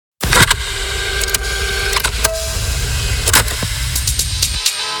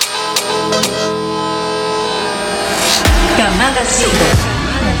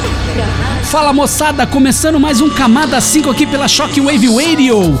Fala moçada, começando mais um Camada 5 aqui pela Shockwave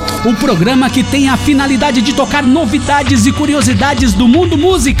Radio, o programa que tem a finalidade de tocar novidades e curiosidades do mundo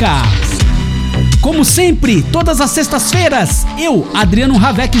música. Como sempre, todas as sextas-feiras, eu, Adriano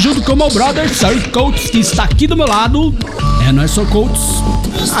Ravec, junto com meu brother Sir Coates, que está aqui do meu lado. É nóis, Sir Coates.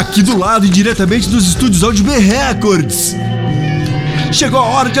 Aqui do lado e diretamente dos estúdios Audio B Records. Chegou a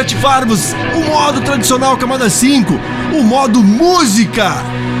hora de ativarmos o modo tradicional Camada 5, o modo música,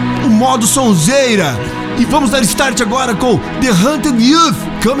 o modo sonzeira. E vamos dar start agora com The Hunted Youth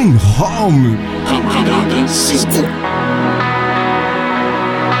Coming Home. Camada 5.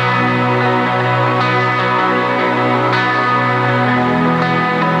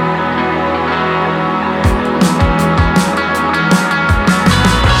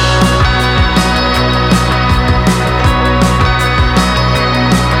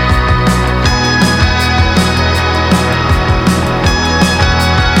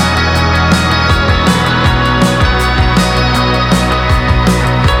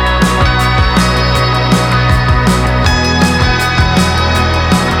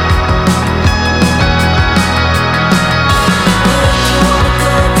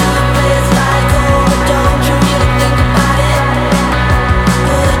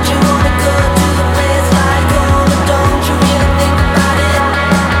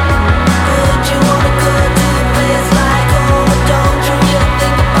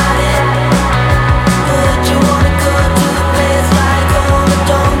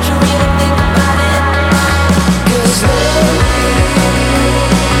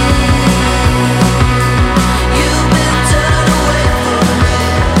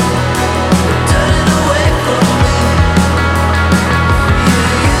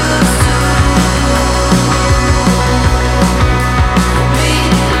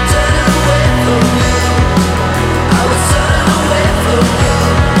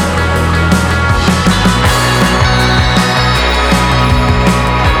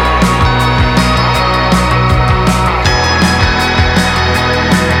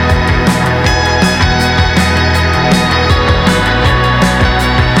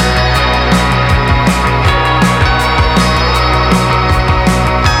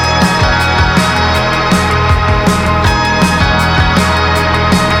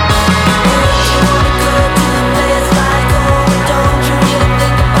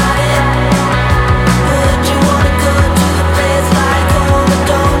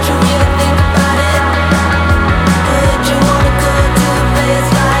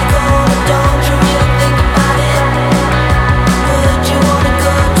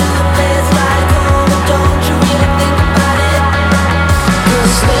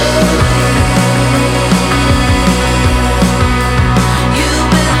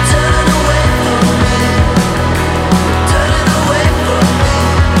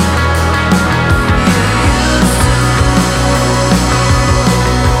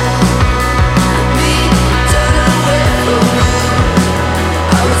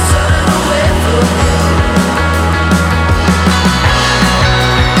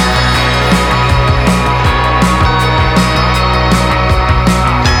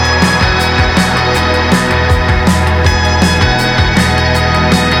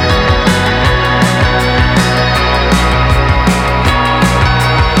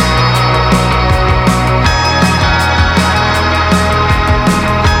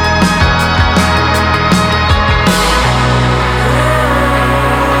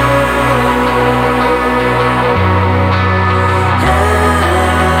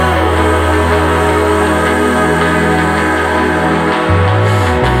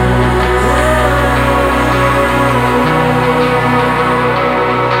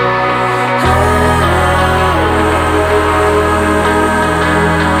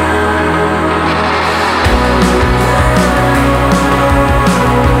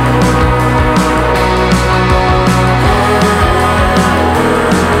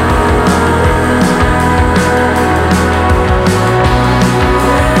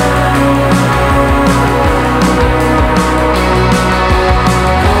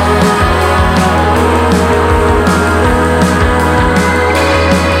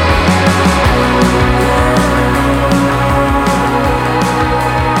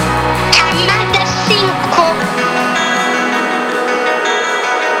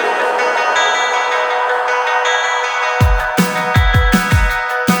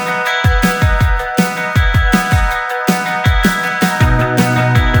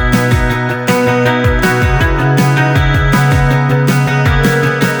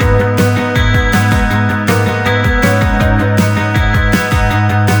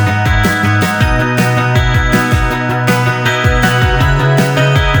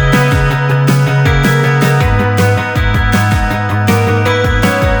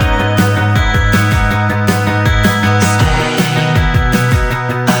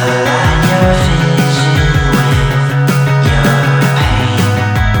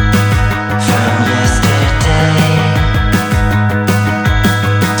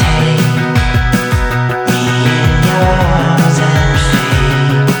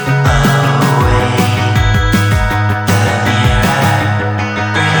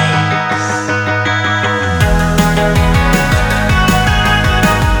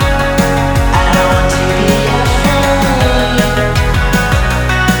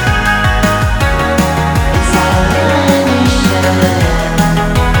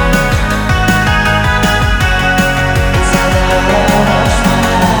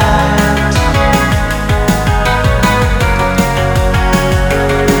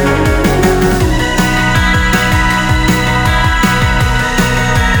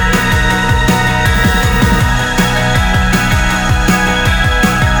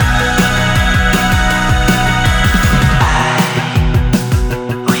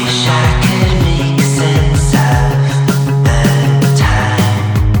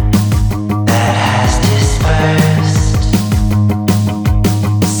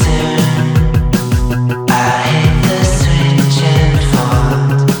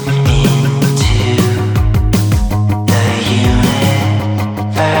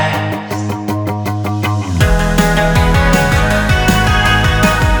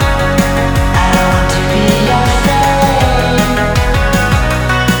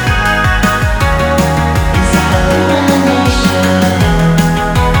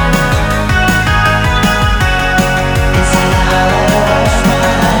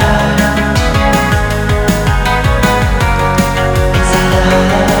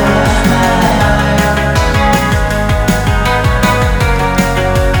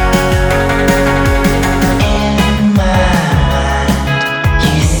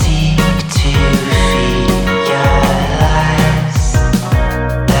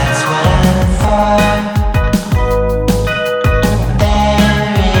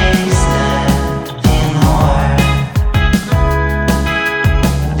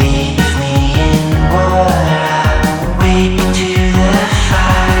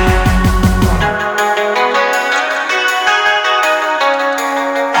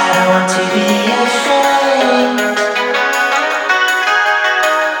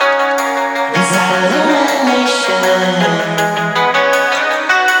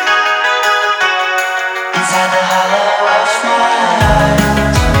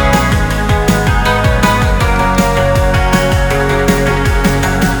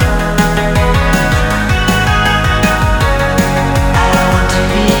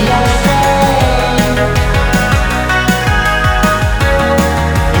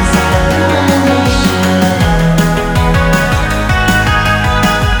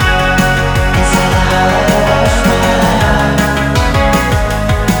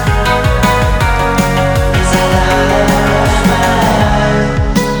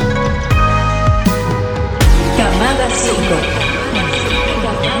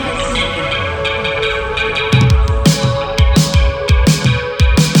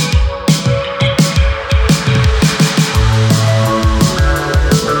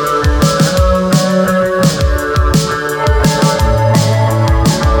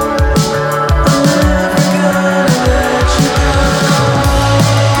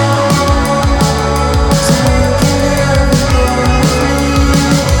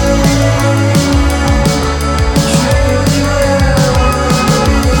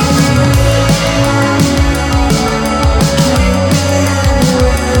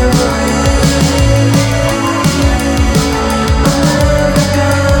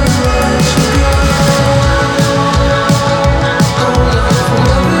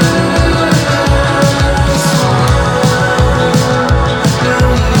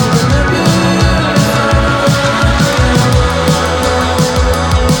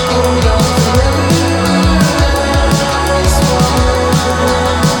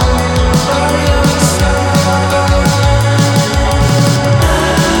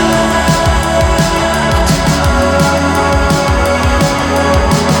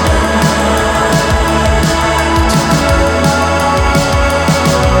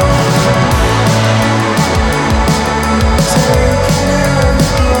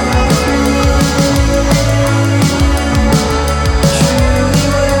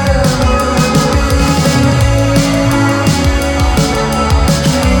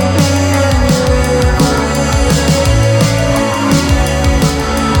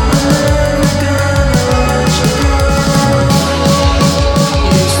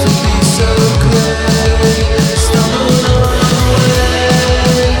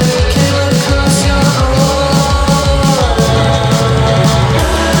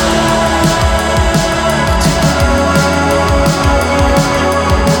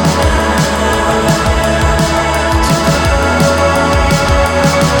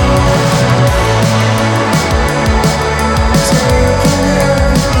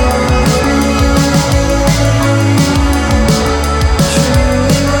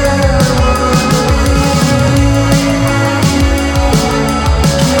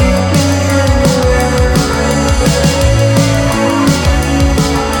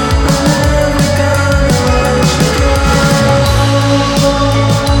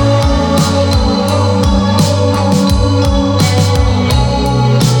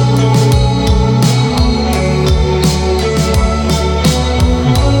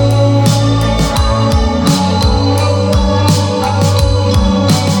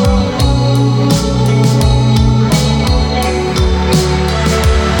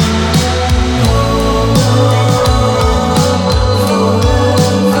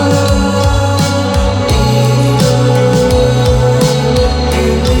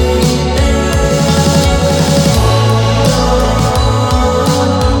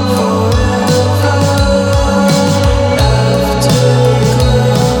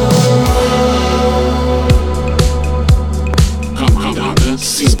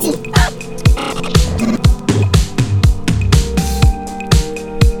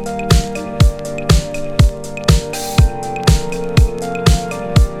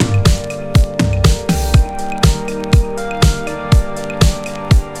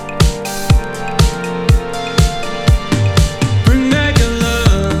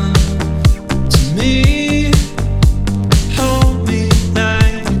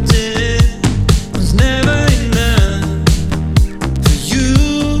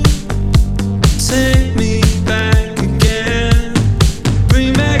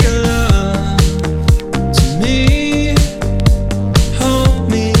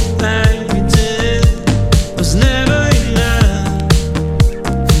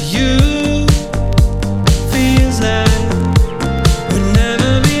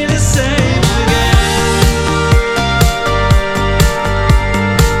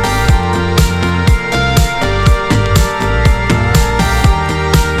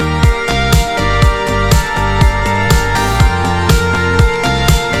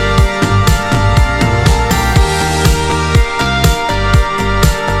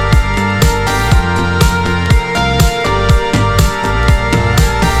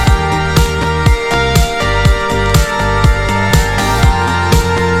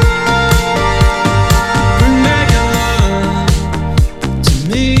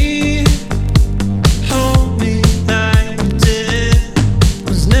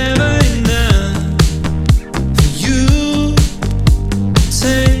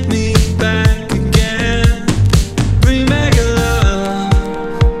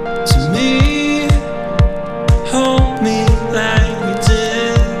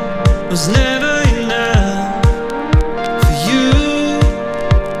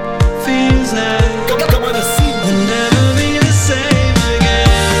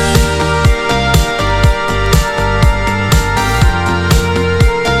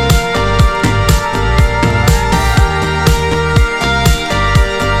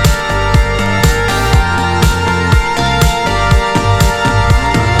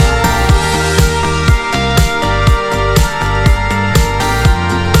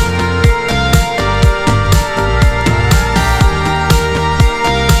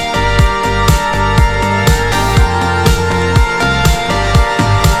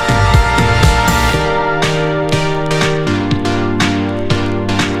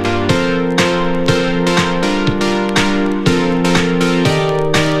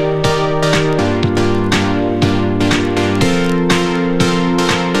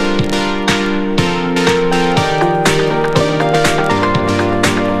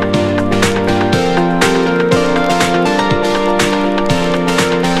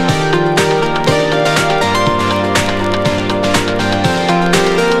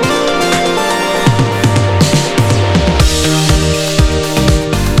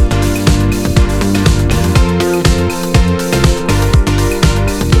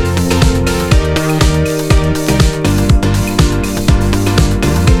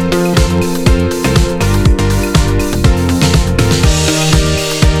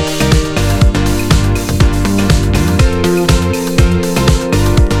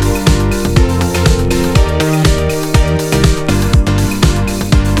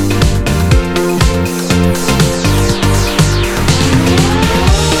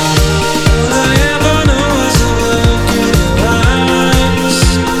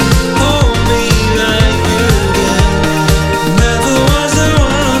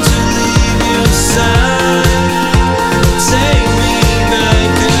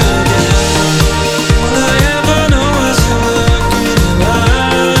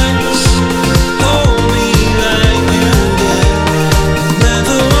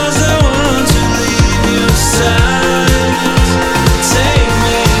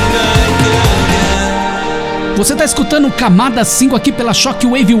 escutando Camada 5 aqui pela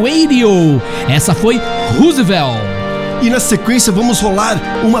Shockwave Radio. Essa foi Roosevelt. E na sequência vamos rolar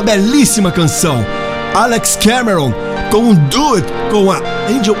uma belíssima canção, Alex Cameron com um duet com a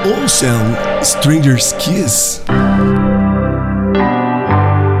Angel Olsen, Stranger's Kiss.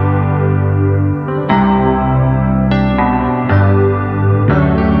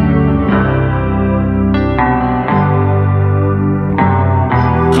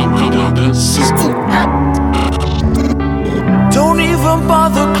 Don't even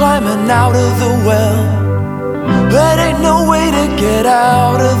bother climbing out of the well. There ain't no way to get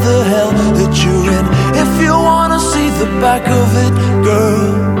out of the hell that you're in. If you wanna see the back of it,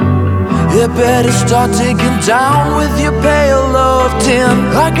 girl, you better start digging down with your pail of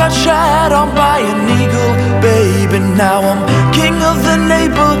tin. I got shat on by an eagle, baby, now I'm king of the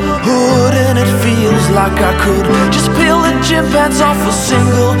neighborhood. And it feels like I could just peel the gym pants off a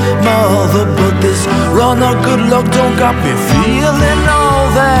single mother. But this run of good luck don't got me feeling all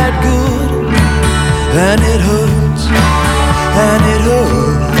that good. And it hurts, and it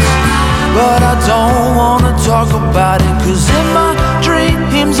hurts, but I don't wanna talk about it. Cause in my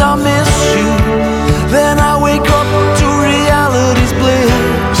dreams I miss you, then I wake up to reality's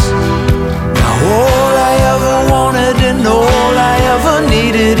bliss. Now all I ever wanted and all I ever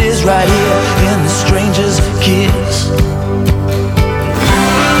needed is right here in the stranger's kiss.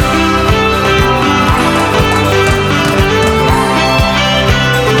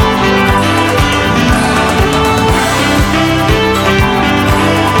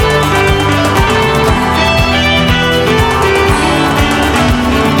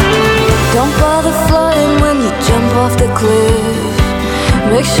 Off the cliff,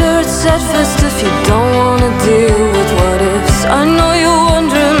 make sure it's set first if you don't wanna deal with what ifs. I know you're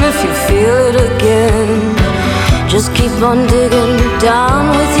wondering if you feel it again. Just keep on digging down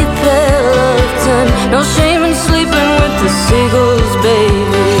with your pail of tin. No shame in sleeping with the seagulls,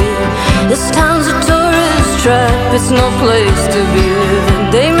 baby. This town's a tourist trap, it's no place to be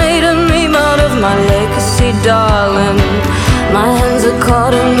living. They made a meme out of my legacy, darling. My hands are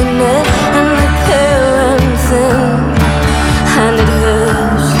caught in the net and they're pale and thin. And it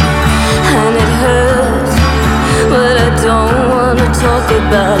hurts, but I don't wanna talk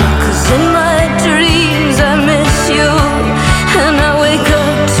about it. Cause in my dreams I miss you, and I wake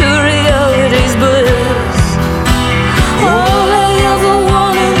up to reality's bliss. All I ever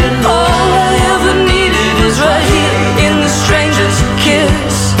wanted and all I ever needed is right here in the stranger's kiss.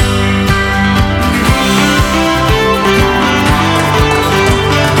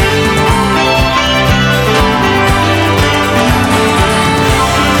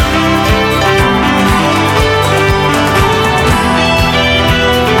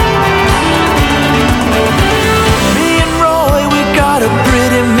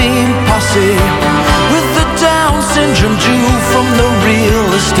 With the Down syndrome Jew from the real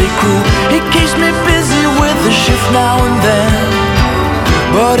estate crew. He keeps me busy with a shift now and then,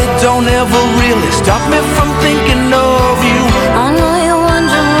 but it don't ever really stop me from thinking of you. I know you're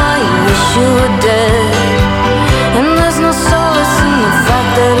wondering why you wish you were dead, and there's no solace in the fact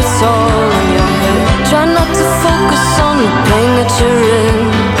that it's all in your head. Try not to focus on the pain that you're in.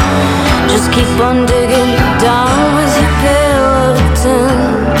 Just keep on digging down with your pail of tin.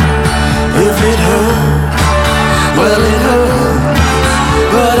 If it hurts, well it hurts,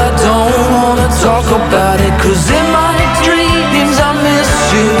 but I don't wanna talk about it. Cause in my dreams I miss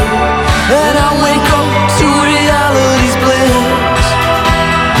you, and I wake up to reality's bliss.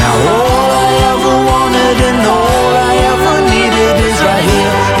 Now all I ever wanted and all I ever needed is right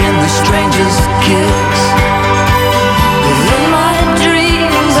here in the stranger's kiss. In my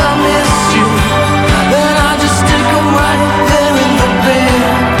dreams I miss you, and I just stick 'em right there in the bin.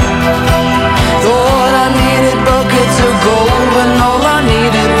 Thought I needed buckets of gold when all I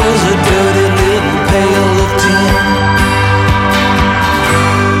needed was a dirty little pail of tin.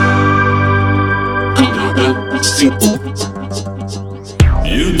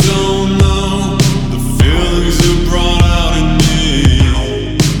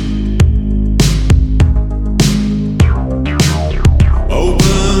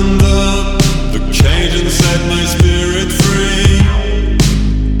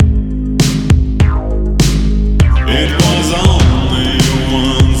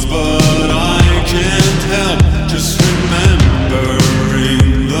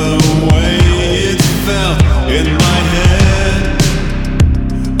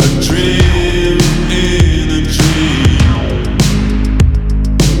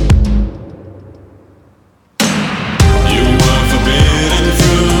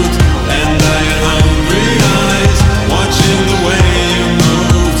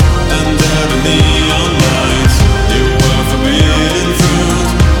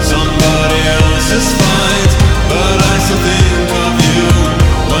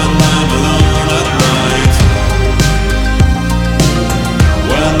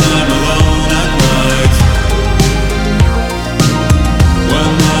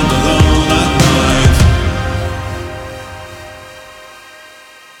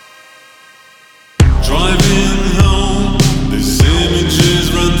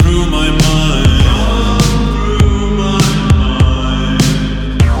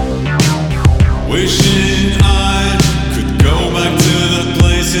 Wishing I could go back to that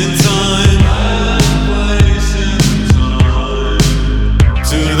place in time,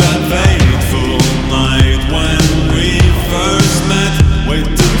 to that fateful night when we first met, with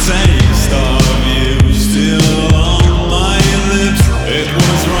the taste of you still on my lips. It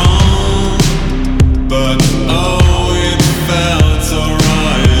was wrong, but oh, it felt alright.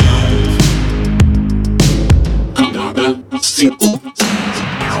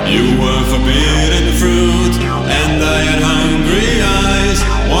 You were forbidden fruit, and I had hungry eyes,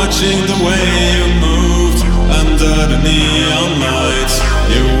 watching the way you moved under the neon lights.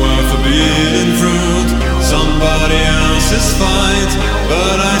 You were forbidden fruit, somebody else's fight,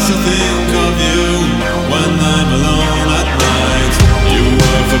 but I still think of you when I'm alone at night. You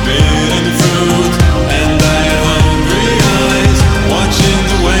were forbidden fruit, and I had hungry eyes, watching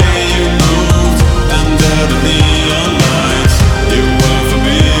the way you moved under the neon lights. You were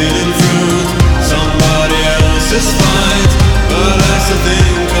forbidden fruit, somebody else's fight, but I still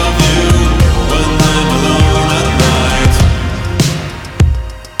think of you when I'm alone at night.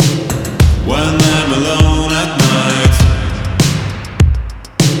 When I'm alone at night.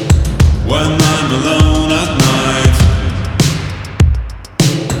 When I'm alone at night.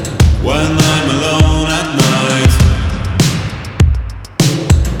 When I'm alone at night.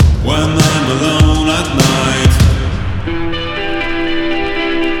 When I'm alone at night.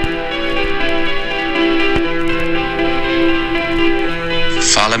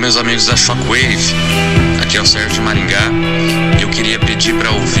 Fala, meus amigos da Shockwave, aqui é o Sérgio de Maringá e eu queria pedir pra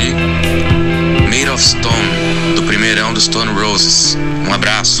ouvir Made of Stone, do primeirão dos Stone Roses. Um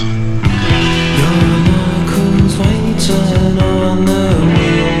abraço.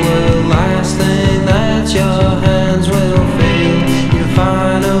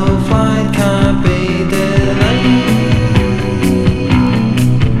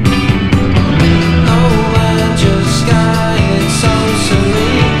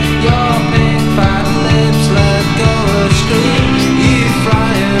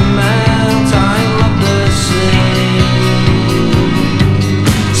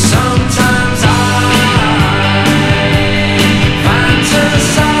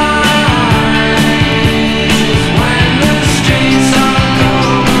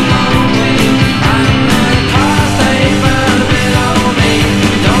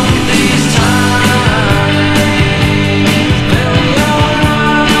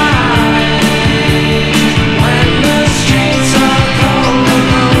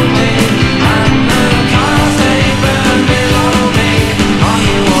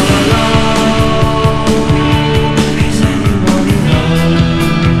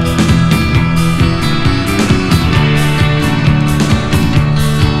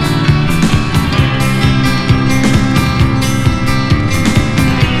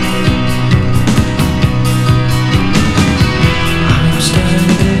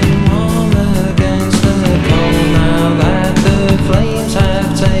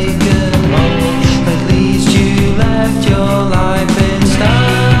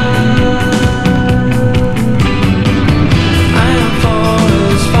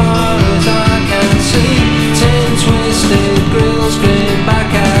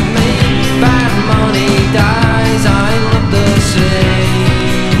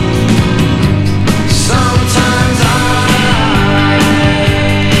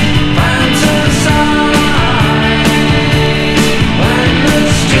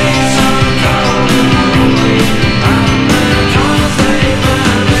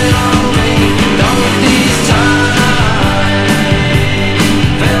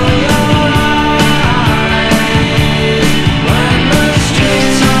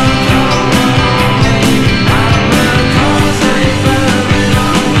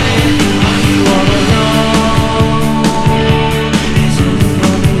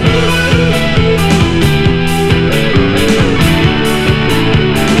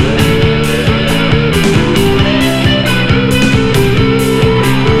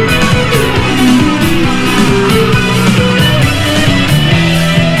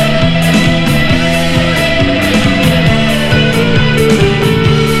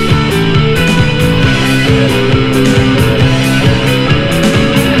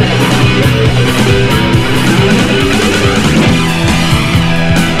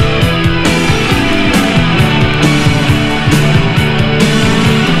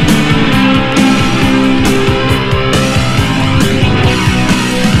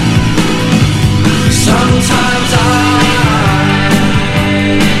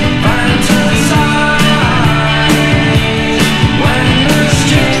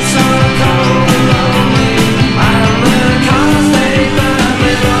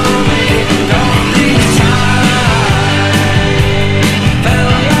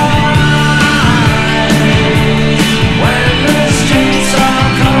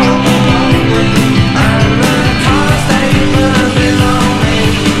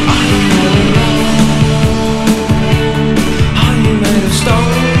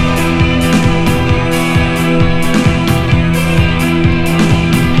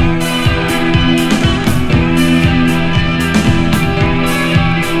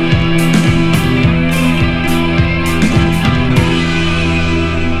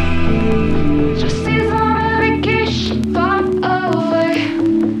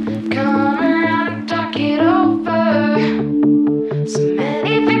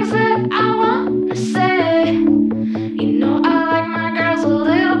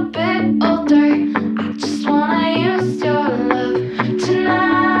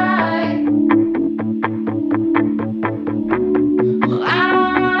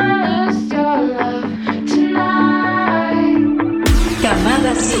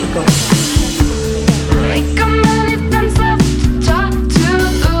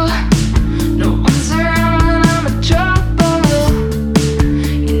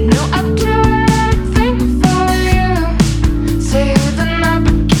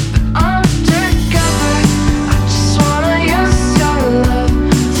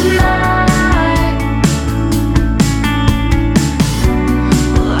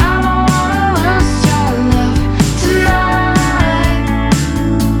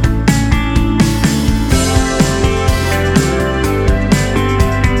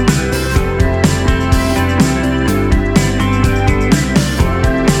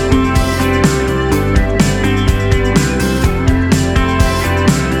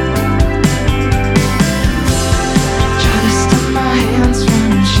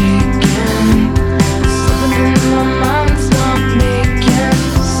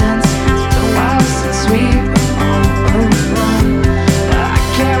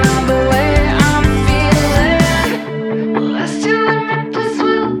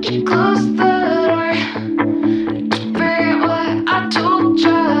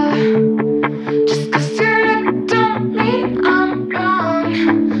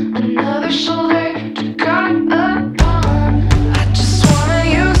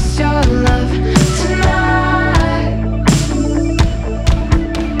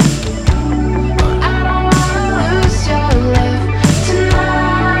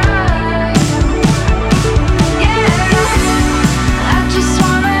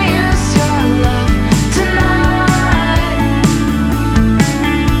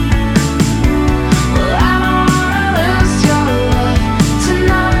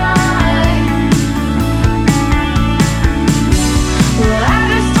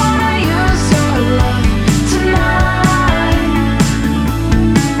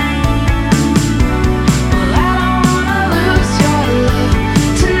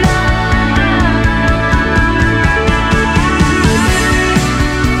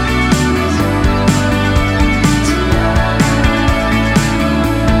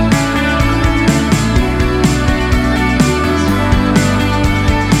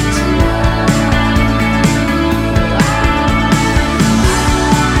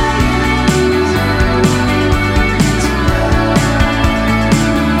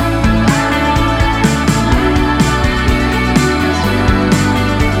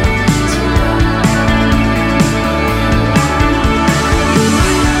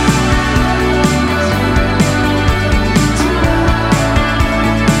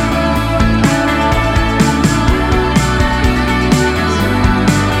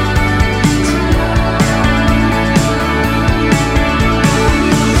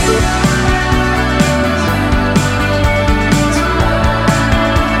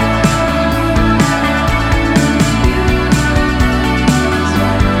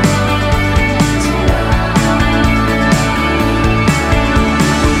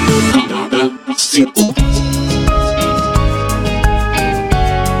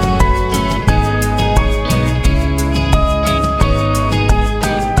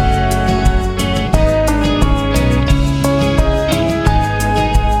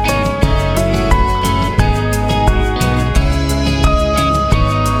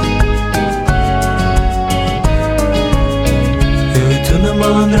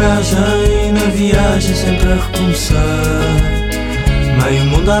 na viagem sempre a recomeçar. Meio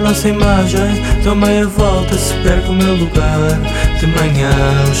mundo à nossa imagem, dou meia volta se perco o meu lugar. De manhã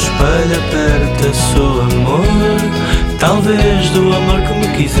o espelho aperta, sou amor, talvez do amor que me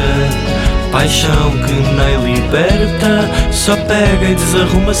quiser. Paixão que nem liberta, só pega e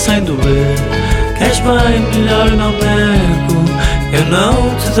desarruma sem doer. Queres bem, melhor não nego, eu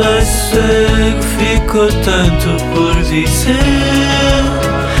não te dei sossego. Ficou tanto por dizer,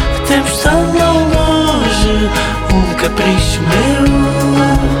 que temos estado lá longe, um capricho meu.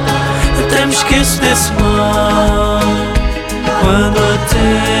 Até me esqueço desse mal, quando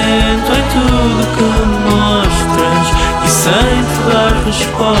atento em tudo que me mostras. E sem te dar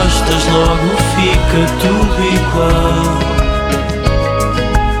respostas, logo fica tudo igual.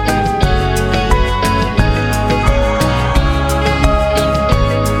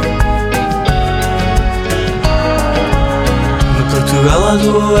 Portugal lá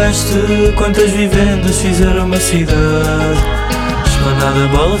do oeste, quantas vivendas fizeram uma cidade. Esplanada,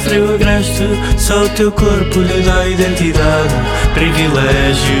 bola, frio, agreste, só o teu corpo lhe dá identidade.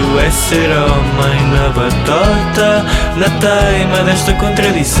 Privilégio é ser homem na batota, na teima desta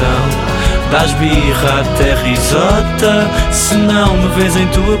contradição. Dás birra até risota, se não me vês em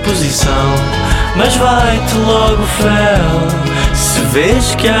tua posição. Mas vai-te logo fel, se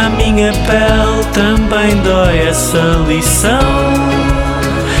vês que a minha pele também dói essa lição.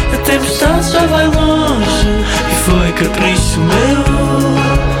 A tempestade já vai longe e foi capricho meu.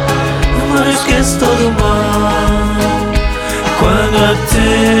 Não me esqueço todo o mal, quando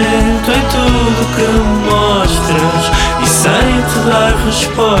atento em tudo que me mostras. E sem te dar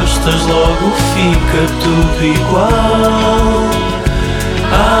respostas, logo fica tudo igual.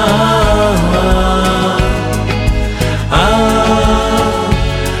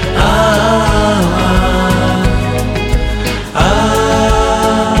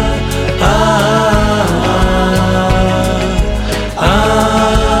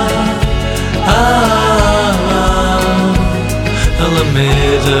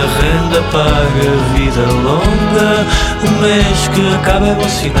 Renda paga, vida longa, o mês que acaba é bom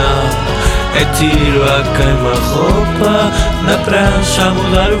sinal. É tiro a queima-roupa, na prancha a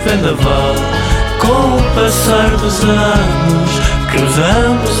mudar o vendaval. Com o passar dos anos,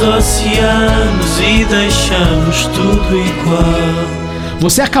 cruzamos oceanos e deixamos tudo igual.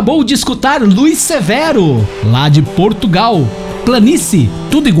 Você acabou de escutar Luiz Severo, lá de Portugal. Planície,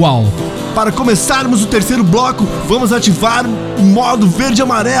 tudo igual. Para começarmos o terceiro bloco, vamos ativar o modo verde e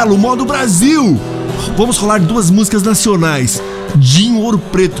amarelo, o modo Brasil. Vamos rolar duas músicas nacionais. Dinho Ouro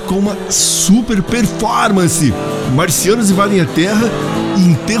Preto com uma super performance, Marcianos Invadem a Terra e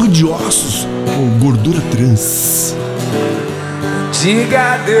Enterro de Ossos com Gordura Trans.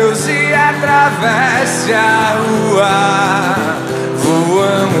 Diga adeus e atravesse a rua.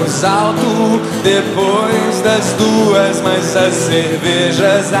 Voamos alto depois das 2, mas as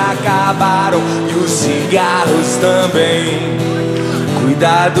cervejas acabaram e os cigarros também.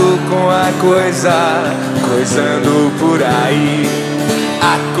 Cuidado com a coisa, coisando por aí.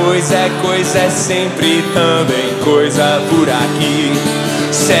 A coisa é sempre também coisa por aqui.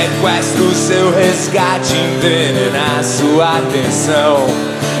 Sequestro, seu resgate, envenena sua atenção.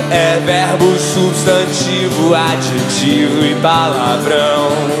 É verbo, substantivo, adjetivo e palavrão.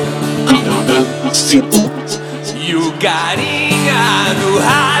 E o carinha do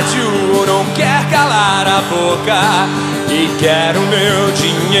rádio não quer calar a boca e quer o meu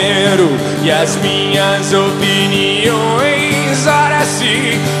dinheiro e as minhas opiniões. Ora,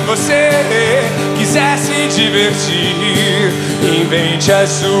 se você quiser se divertir, invente as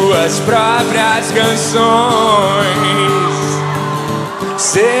suas próprias canções.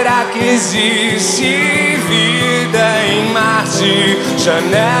 Será que existe vida em Marte?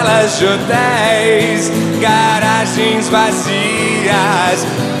 Janelas de hotéis, garagens vazias,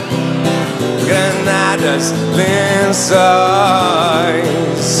 granadas, lençóis.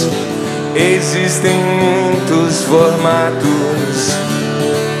 Existem muitos formatos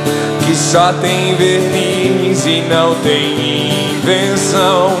que só tem verniz e não tem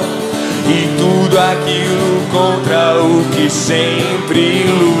invenção. E tudo aquilo contra o que sempre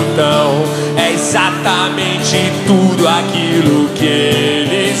lutam é exatamente tudo aquilo que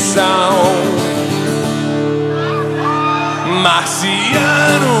eles são.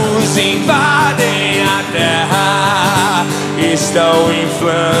 Marcianos invadem a Terra, estão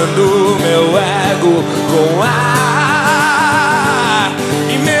inflando meu ego com ar.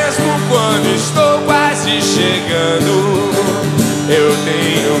 E mesmo quando estou quase chegando, eu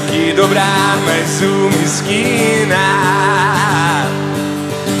tenho que dobrar mais uma esquina.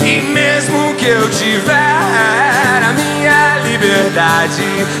 E mesmo que eu tiver a minha liberdade, liberdade.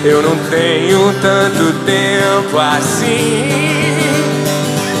 Eu não tenho tanto tempo assim.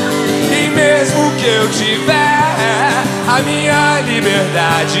 E mesmo que eu tiver a minha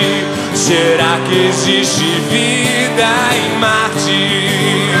liberdade, será que existe vida em Marte?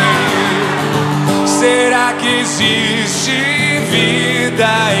 Será que existe vida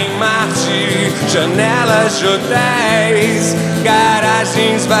em Marte? Janelas de hotéis,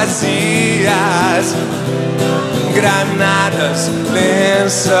 garagens vazias, granadas,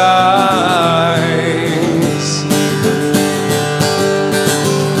 lençóis.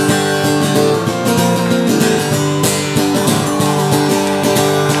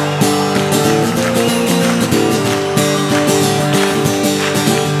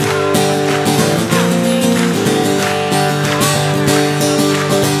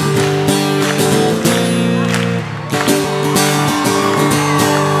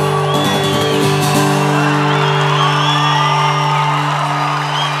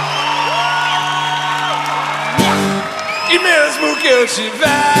 Que eu tiver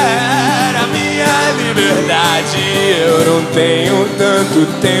a minha liberdade, eu não tenho tanto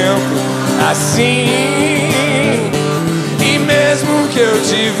tempo assim. E mesmo que eu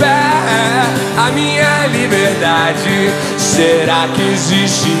tiver a minha liberdade, será que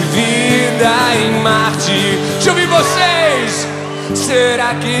existe vida em Marte? Deixa eu ouvir vocês!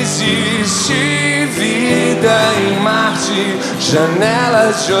 Será que existe vida em Marte?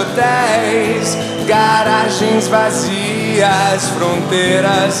 Janelas de hotéis, garagens vazias,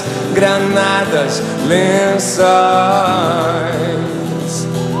 fronteiras, granadas, lençóis.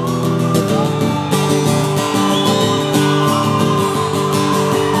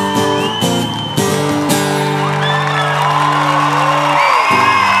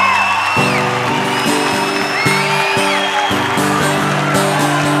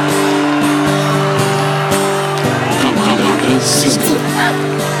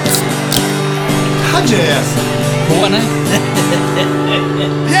 Rádio é essa? Boa, né?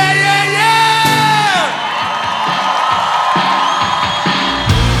 Yeah, yeah, yeah!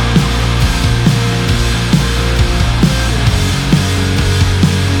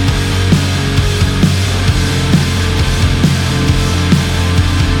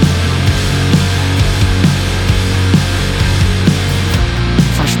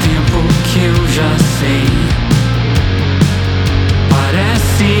 Faz tempo que eu já sei.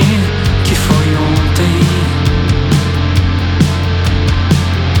 Parece que foi ontem.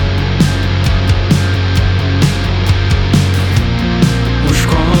 Os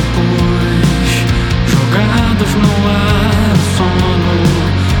copos jogados no ar, o sono,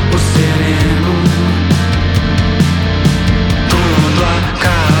 o sereno. Tudo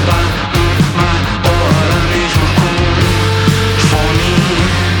acaba uma hora, mesmo com fome,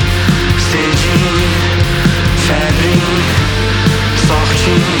 sede, febre,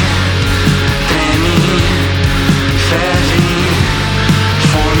 sorte. Treme, ferve,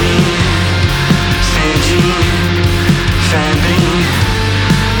 fome, sede, febre,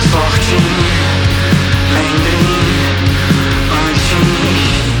 sorte. Lembre antes.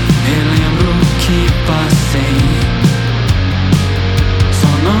 Relembro o que passei.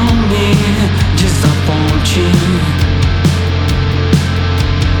 Só não me desaponte.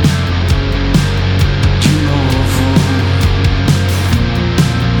 De novo.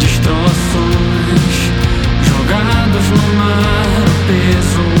 Destroços jogados no mar, o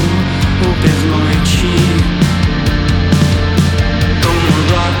peso, o pernoite.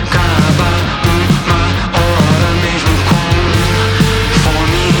 Tudo acaba uma hora, mesmo com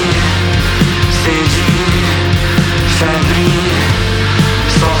fome, sede, febre,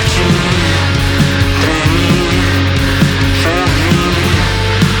 sorte. Treme, ferve,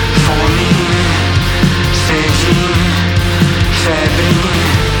 fome, sede, febre,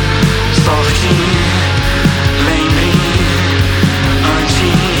 sorte. Lembre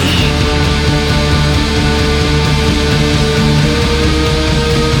antes.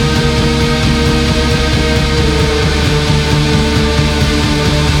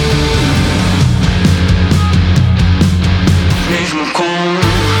 Mesmo com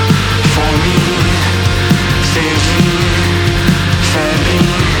fome, sede, febre,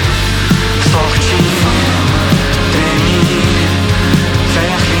 sorte. Treme,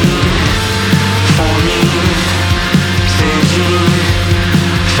 ferve, fome, sede,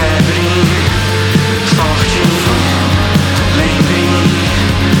 febre, sorte. Lembre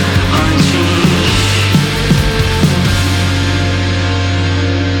antes.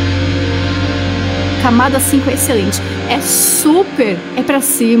 Camada 5 é excelente. É super, é pra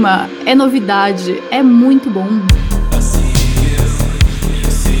cima, é novidade, é muito bom. I see you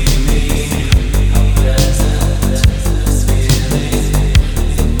see me, I'm present, this feeling.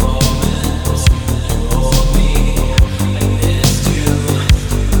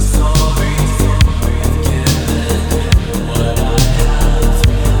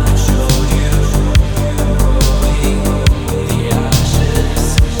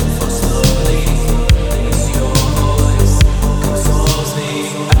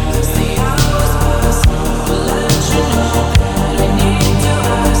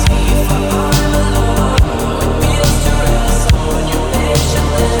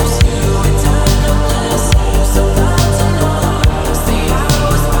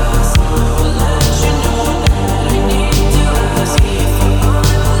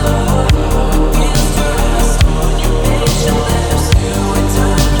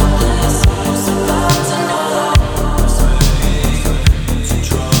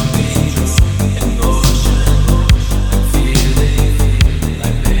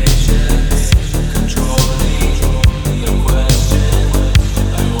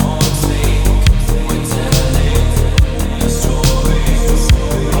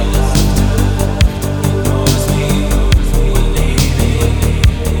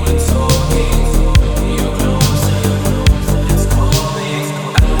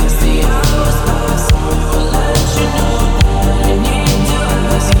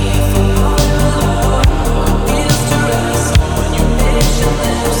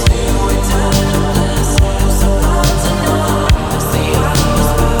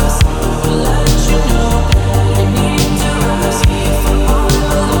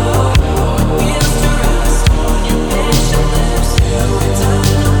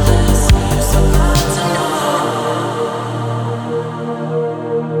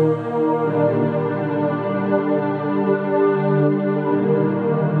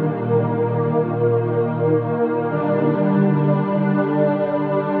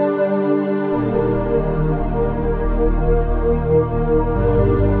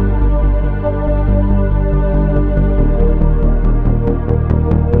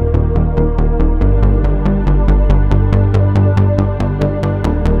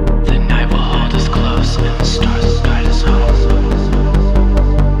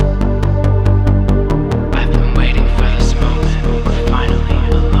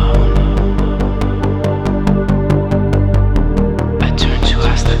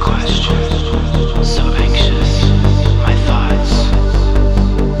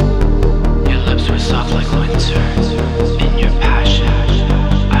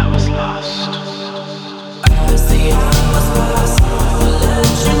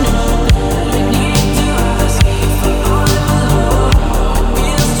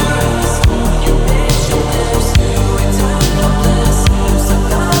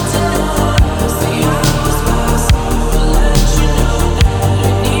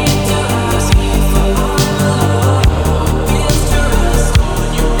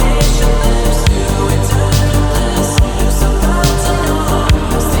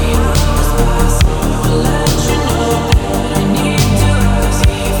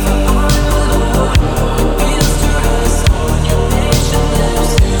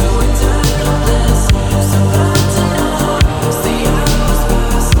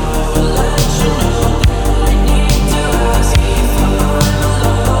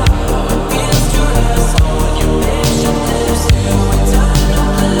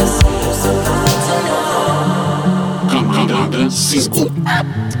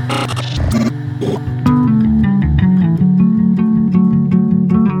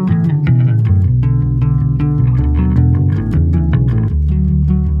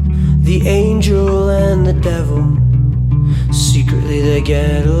 The angel and the devil, secretly they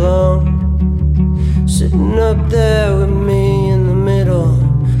get along. Sitting up there with me in the middle,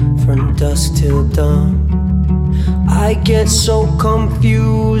 from dusk till dawn. I get so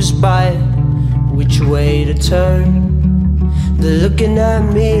confused by which way to turn. They're looking at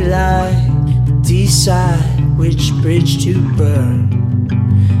me like, decide which bridge to burn.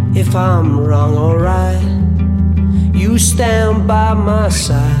 If I'm wrong or right, you stand by my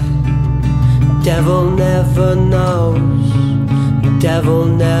side. Devil never knows, the devil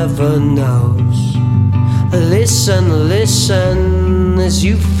never knows. Listen, listen, as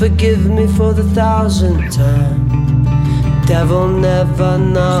you forgive me for the 1,000th time. Devil never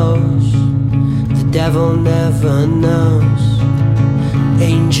knows, the devil never knows.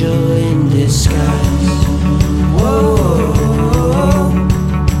 Angel in disguise. Whoa,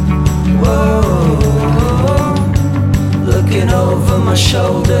 whoa, looking over my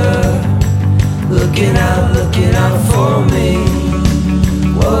shoulder. Looking out for me.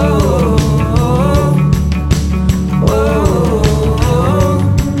 Whoa, whoa,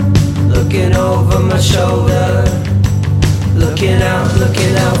 looking over my shoulder. Looking out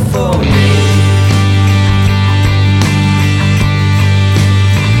for me.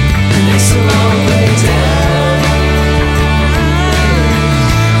 And it's a long way down,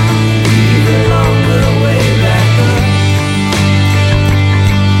 even longer way back up.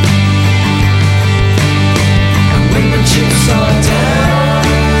 Chips are down,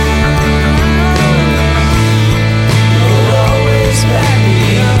 you'll always back me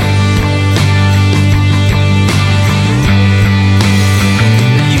up.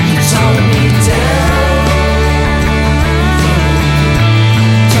 You can talk me down,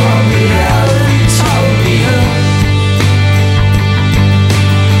 talk me out and talk me up.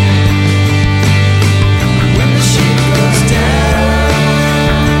 When the ship goes down,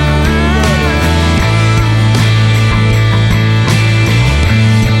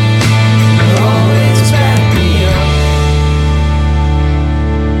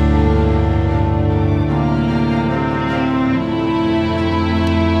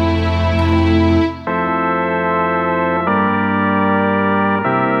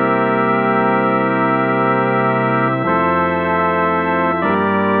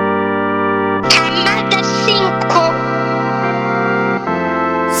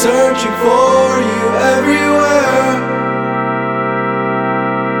 searching for you everywhere.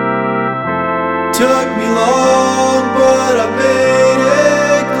 Took me long, but I made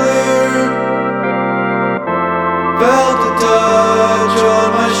it clear. Felt a touch on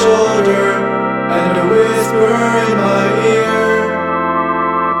my shoulder and a whisper in my ear.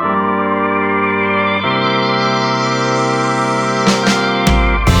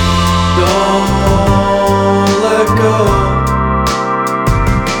 Don't let go.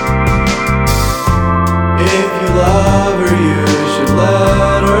 If you love her, you should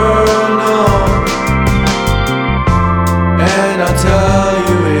let her know. And I'll tell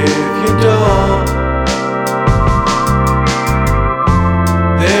you if you don't.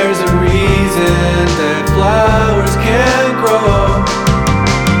 There's a reason that flowers can't grow.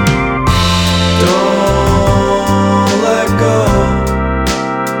 Don't let go.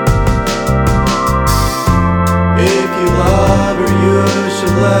 If you love her, you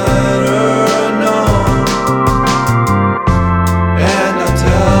should let her know.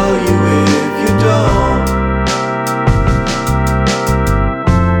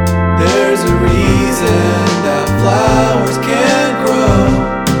 Flowers can't grow.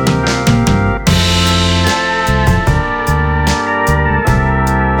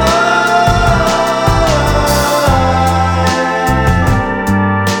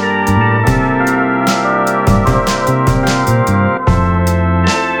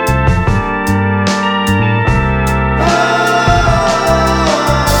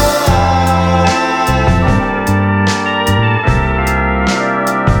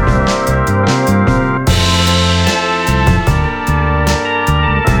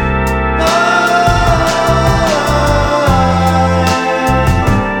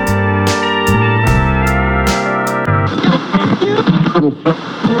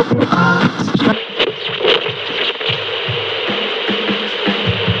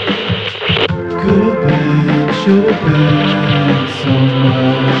 Could've been, should've been so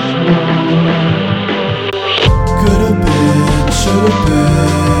much more. Could've been, should've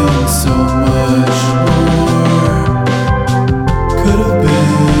been so much more. Could've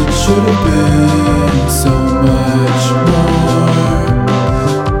been, should've been so much more.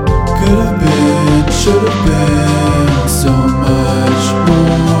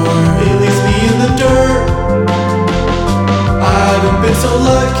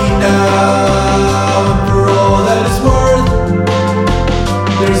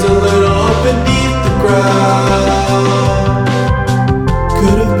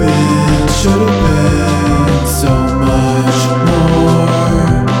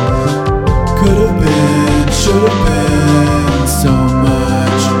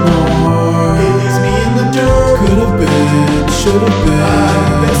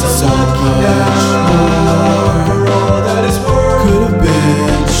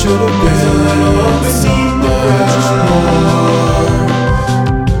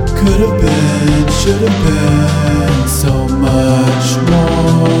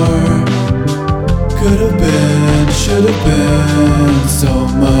 should have been so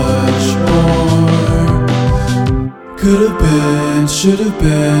much more. Could have been, should have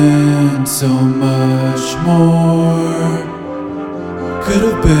been so much more. Could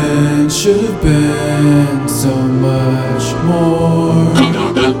have been, should have been so much more.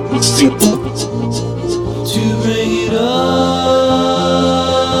 To bring it up,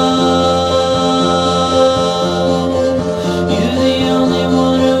 you're the only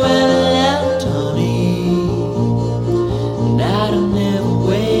one who ever left, honey. And I don't ever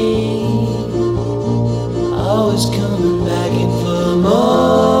wait, always coming back in for more.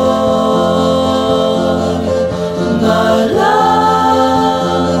 My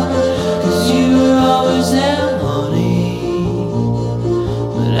love, 'cause you were always there, honey.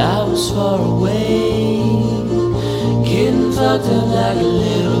 But I was far away, getting fucked up like a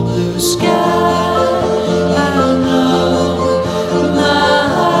little blue sky. I know my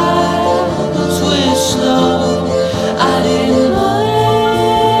heart twist slow. I didn't wait,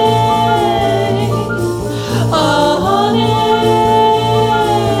 oh honey,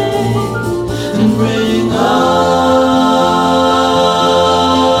 and bring home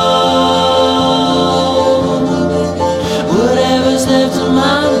whatever's left of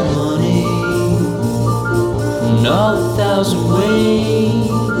my money. And all the thousand ways,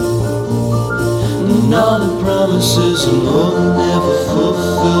 and all the promises and more never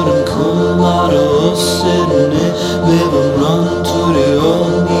fulfilled, and come out of us sitting there, never running to the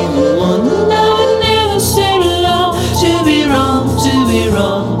old even one. I would never say alone to be wrong, to be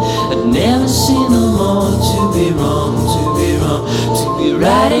wrong. I'd never see no more to be wrong, to be wrong, to be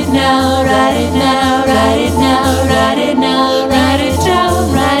right it now, right it now, right it now, right it now, write it down,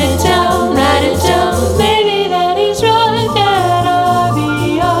 write it down, write it down. Maybe that is right, that I'll be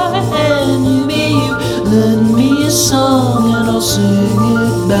your and you be you. Lend me a song and I'll sing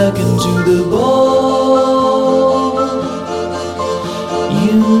it back into the bowl.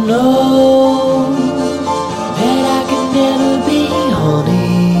 You know that I can never be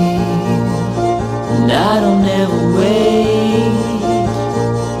honey, and I don't ever wait.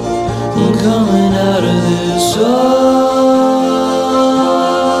 I'm coming out of this hole.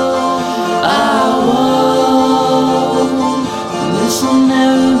 I won't, this'll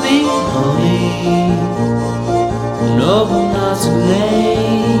never be honey. No, I'm not too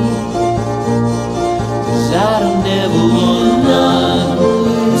late, 'cause I don't ever want love.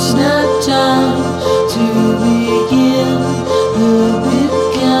 It's not time to begin the big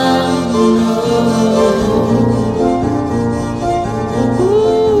kind.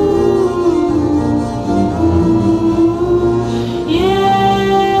 Ooh.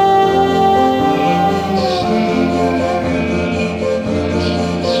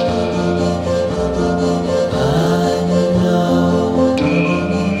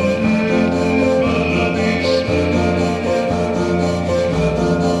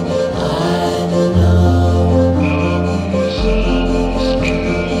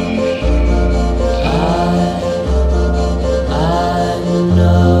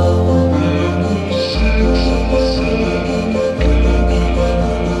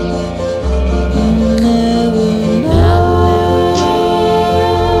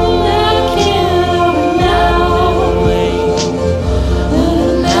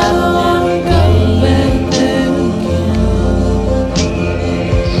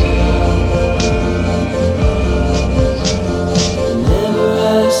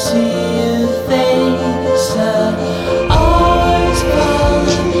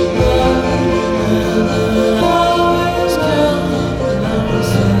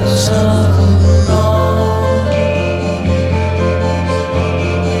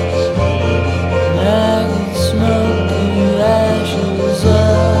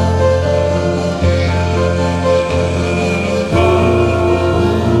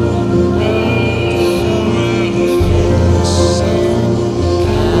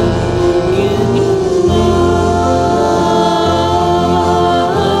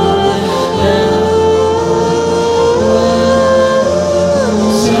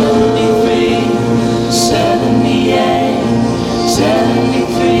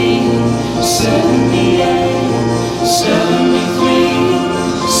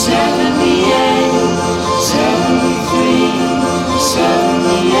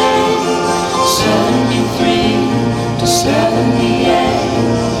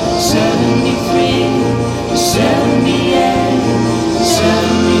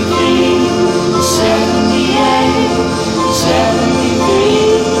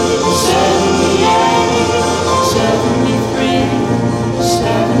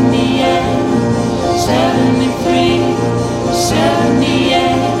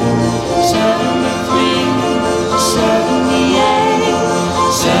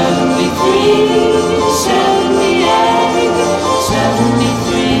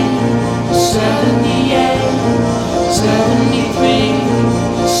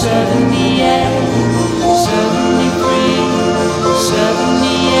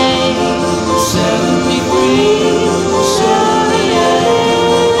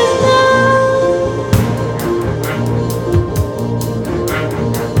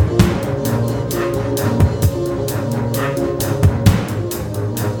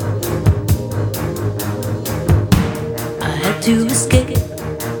 escape.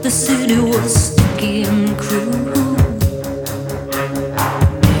 The city was sticky and cruel.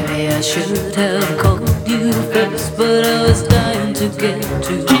 Maybe I should have called you first, but I was dying to get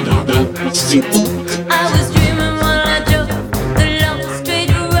to you. I was dreaming while I drove the long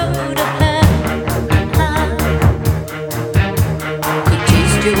straight road ahead. Could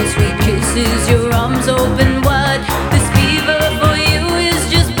taste your sweet kisses, your arms open wide. This fever for you is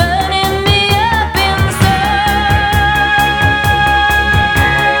just burning me up inside.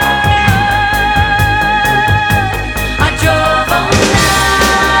 I drove all night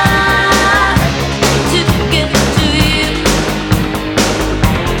to get to you.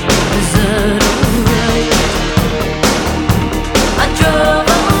 Is that alright? I drove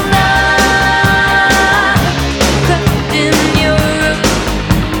all night, crept in your room,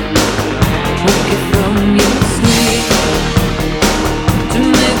 woke you from your sleep to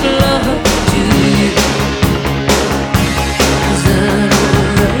make love to you. Is that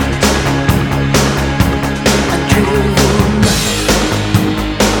alright? I drove all night.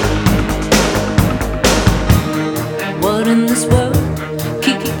 What in this world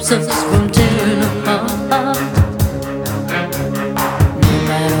keeps us from tearing apart? No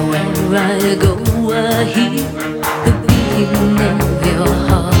matter where I go, I hear the beating of your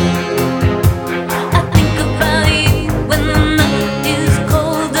heart. I think about you when the night is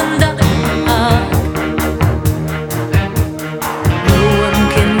cold and dark. No one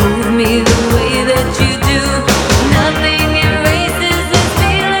can move me the way that you do. Nothing erases this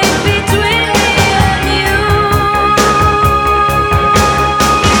feeling between me and you.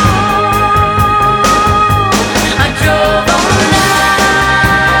 I drove all night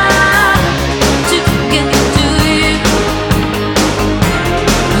to get to you.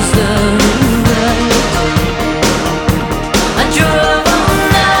 Is that alright? I drove all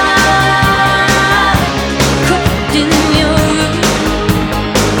night, crept in your room,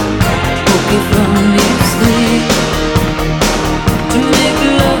 woke you from your sleep to make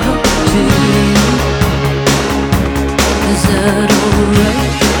love to you. Is that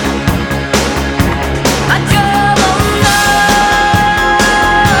alright? I drove all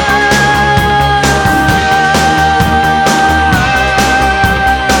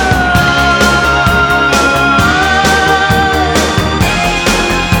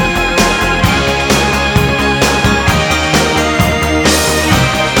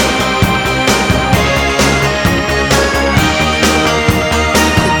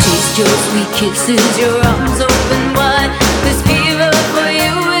taste your sweet kisses, your arms open wide. This fever for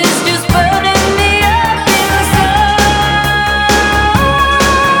you is just burning me up inside.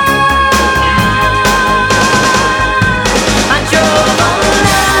 I drove all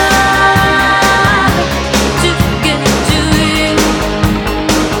night to get to you.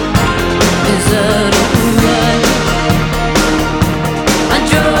 Is that alright? I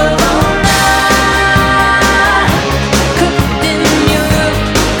drove all night, crept in your room,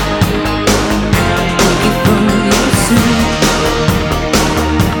 woke you from your sleep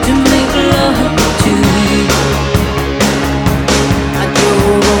to make love to you. I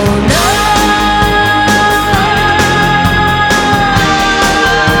drove all night.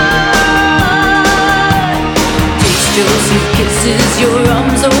 Taste your sweet kisses, your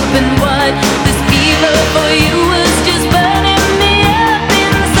arms open wide. This fever for you was just burning me up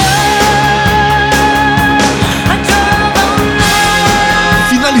inside. I drove all night.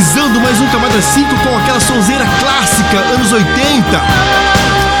 Finalizando mais um Camada 5 com aquela sonzeira clássica, anos 80.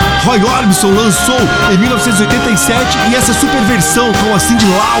 Roy Orbison lançou em 1987 e essa super versão com a Cyndi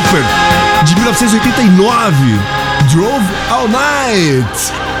Lauper de 1989, Drove All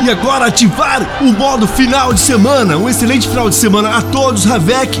Night. E agora ativar o modo final de semana. Um excelente final de semana a todos,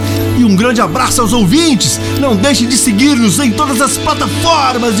 Ravec, e um grande abraço aos ouvintes. Não deixem de seguir-nos em todas as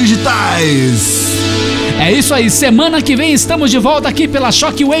plataformas digitais. É isso aí, semana que vem estamos de volta aqui pela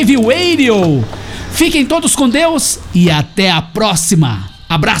Shockwave Radio. Fiquem todos com Deus e até a próxima.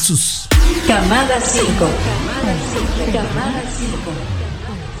 Abraços. Camada 5. Camada 5.